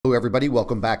Hello everybody,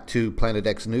 welcome back to Planet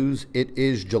X News. It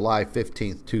is July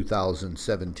 15th,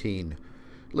 2017.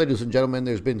 Ladies and gentlemen,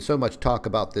 there's been so much talk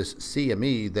about this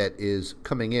CME that is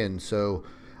coming in, so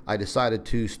I decided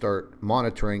to start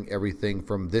monitoring everything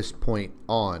from this point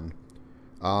on.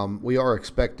 We are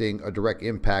expecting a direct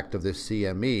impact of this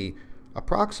CME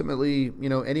approximately,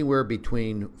 anywhere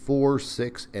between 4,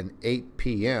 6, and 8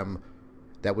 p.m.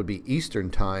 That would be Eastern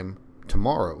time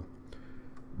tomorrow.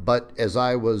 But as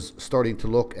I was starting to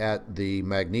look at the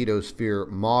magnetosphere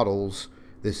models,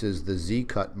 this is the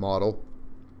Z-cut model,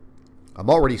 I'm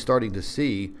already starting to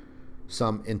see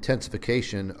some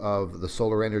intensification of the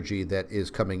solar energy that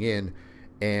is coming in,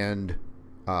 and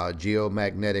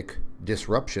geomagnetic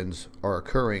disruptions are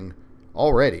occurring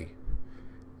already.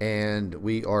 And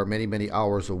we are many, many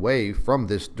hours away from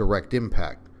this direct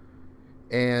impact.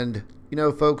 And,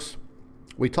 folks,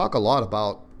 we talk a lot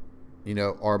about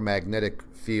our magnetic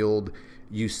field.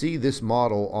 You see this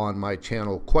model on my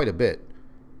channel quite a bit,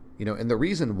 and the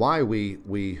reason why we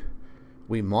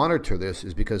monitor this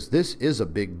is because this is a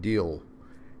big deal.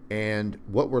 And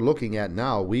what we're looking at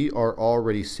now, we are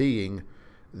already seeing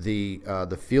the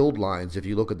field lines. If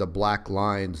you look at the black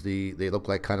lines, they look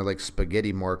like kind of like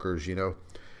spaghetti markers,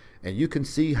 and you can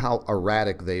see how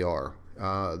erratic they are.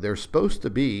 They're supposed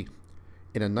to be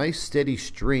in a nice steady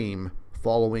stream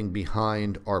following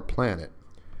behind our planet.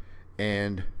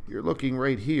 And you're looking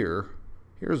right here.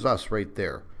 Here's us right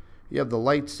there. You have the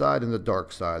light side and the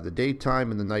dark side, the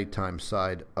daytime and the nighttime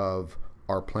side of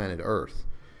our planet Earth.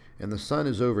 And the sun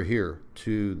is over here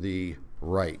to the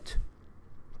right.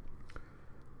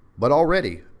 But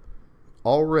already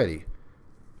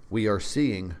we are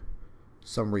seeing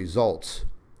some results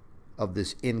of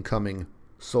this incoming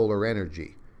solar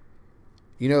energy.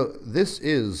 This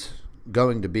is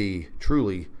going to be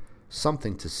truly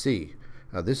something to see.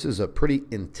 This is a pretty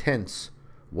intense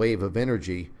wave of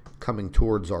energy coming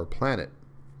towards our planet.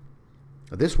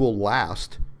 This will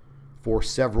last for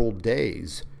several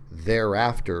days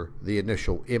thereafter the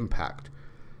initial impact.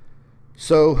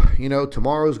 So,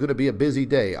 tomorrow is going to be a busy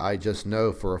day. I just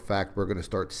know for a fact we're going to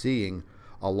start seeing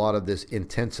a lot of this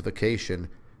intensification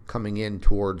coming in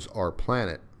towards our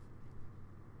planet.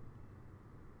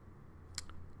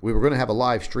 We were going to have a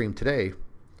live stream today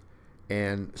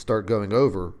and start going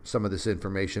over some of this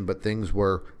information, but things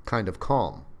were kind of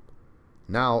calm.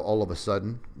 Now, all of a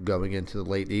sudden, going into the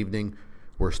late evening,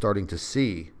 we're starting to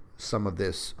see some of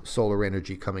this solar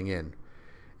energy coming in.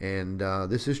 And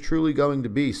this is truly going to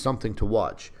be something to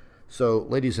watch. So,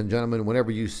 ladies and gentlemen,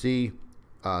 whenever you see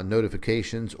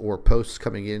notifications or posts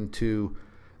coming into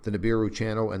the Nibiru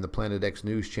channel and the Planet X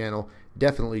News channel,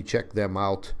 definitely check them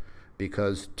out,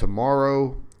 because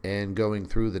tomorrow and going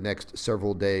through the next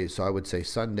several days, so I would say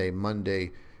Sunday, Monday,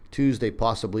 Tuesday,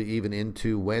 possibly even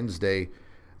into Wednesday,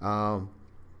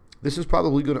 this is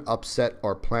probably going to upset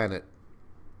our planet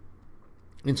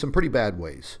in some pretty bad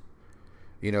ways.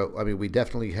 We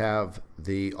definitely have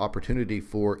the opportunity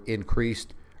for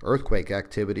increased earthquake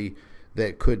activity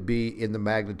that could be in the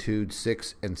magnitude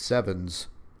 6 and 7s,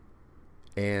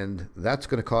 and that's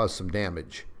going to cause some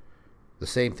damage. The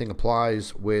same thing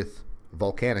applies with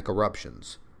volcanic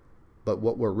eruptions. But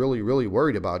what we're really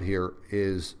worried about here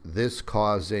is this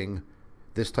causing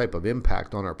this type of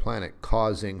impact on our planet,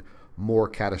 causing more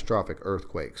catastrophic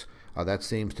earthquakes. That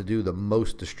seems to do the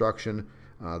most destruction.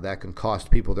 That can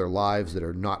cost people their lives that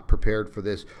are not prepared for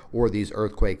this, or these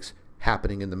earthquakes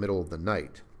happening in the middle of the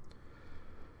night.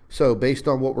 So based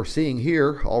on what we're seeing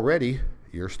here already,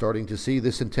 you're starting to see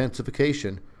this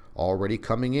intensification already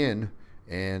coming in.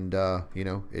 And,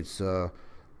 it's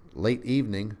late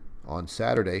evening on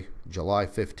Saturday, July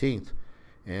 15th.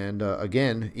 And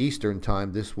again, Eastern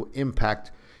time, this will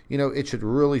impact, it should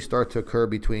really start to occur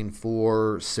between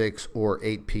 4, 6, or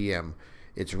 8 p.m.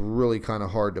 It's really kind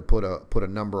of hard to put a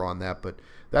number on that, but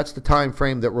that's the time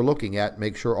frame that we're looking at.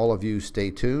 Make sure all of you stay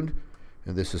tuned.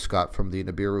 And this is Scott from the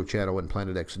Nibiru channel and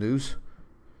Planet X News.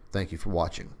 Thank you for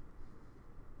watching.